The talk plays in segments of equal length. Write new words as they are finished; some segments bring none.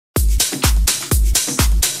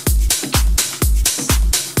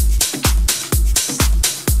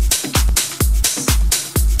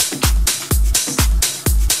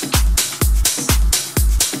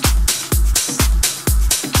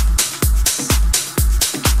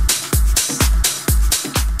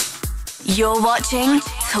You're watching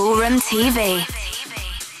Toolroom TV.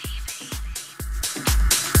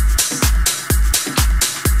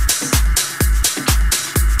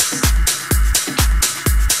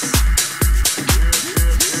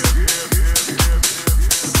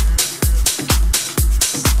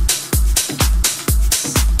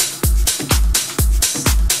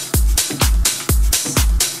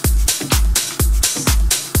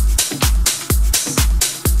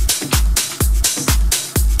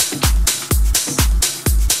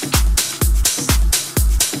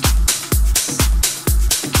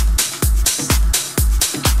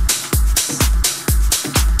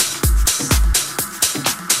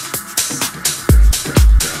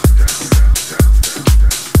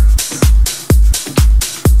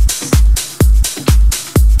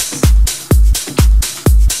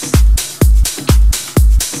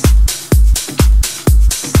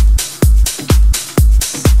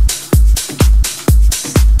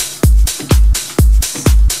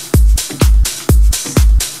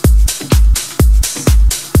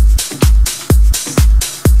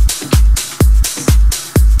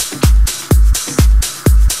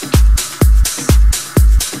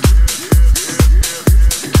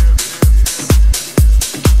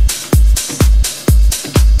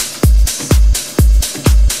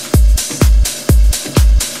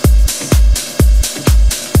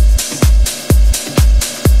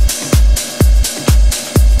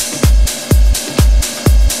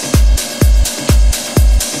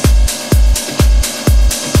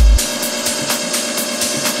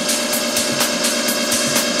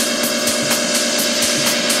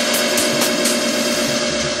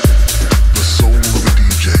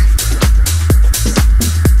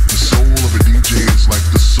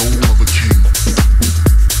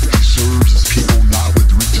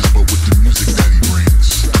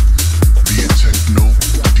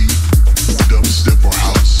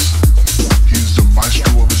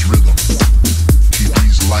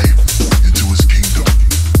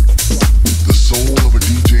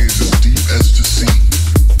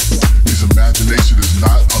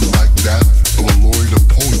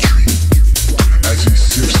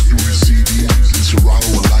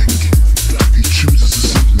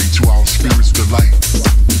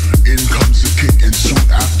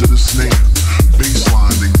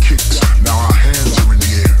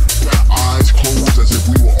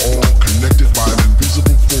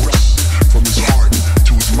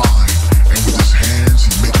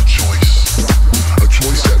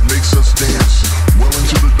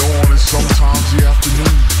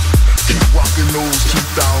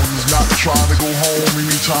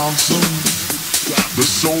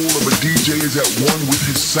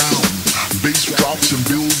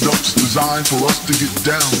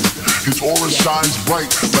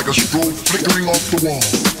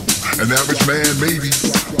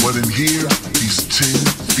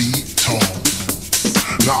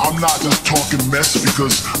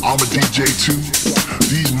 Because I'm a DJ too.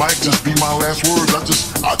 These might just be my last words.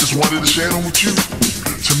 I just wanted to share them with you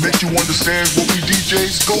to make you understand what we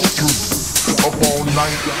DJs go through. Up all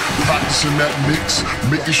night, practicing that mix,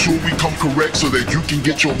 making sure we come correct so that you can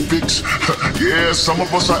get your fix. Yeah, some of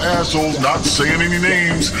us are assholes, not saying any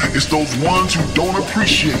names. It's those ones who don't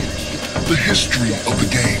appreciate the history of the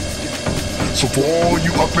game. So for all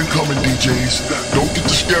you up and coming DJs, don't get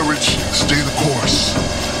discouraged, stay the course.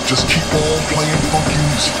 Just keep on playing funky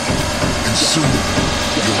music, and soon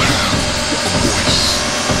you'll have a voice.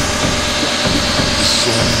 The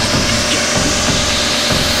soul of the DJ.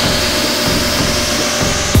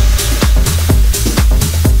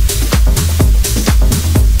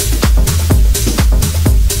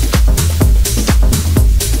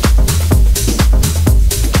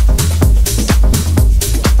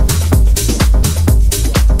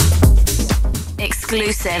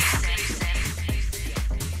 Exclusive.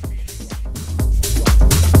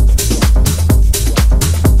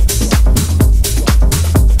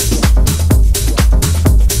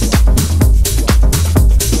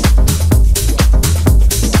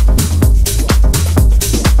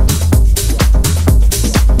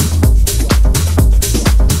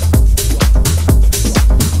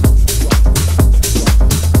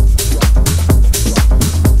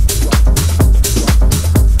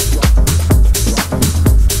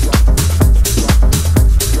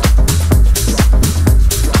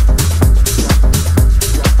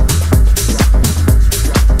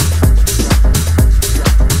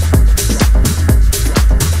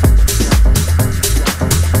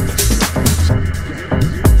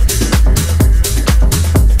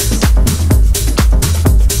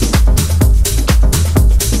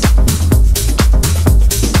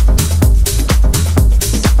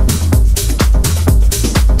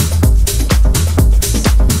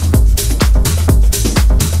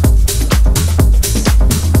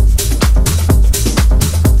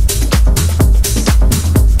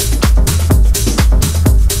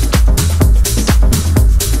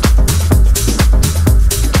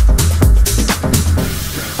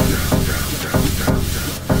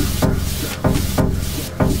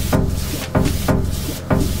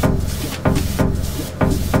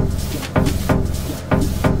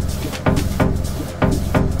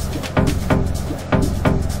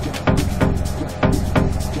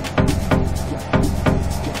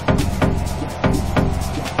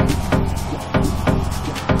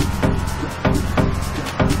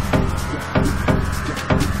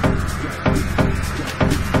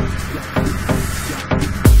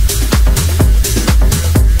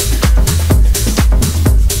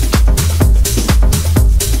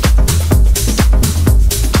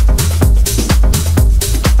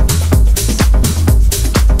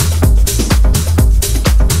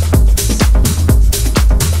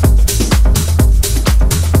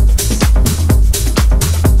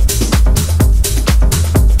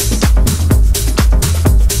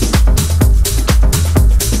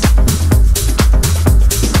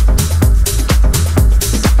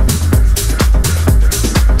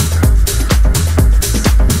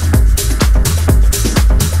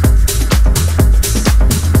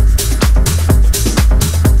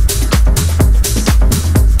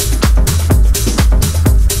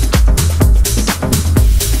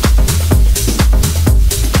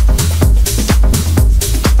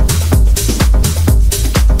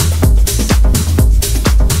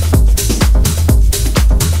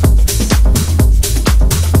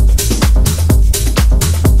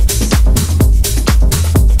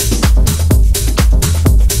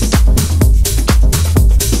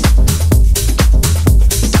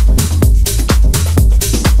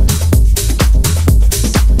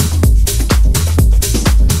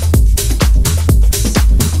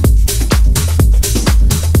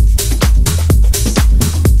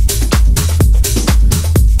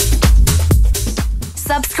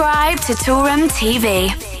 Subscribe to Toolroom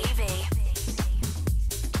TV.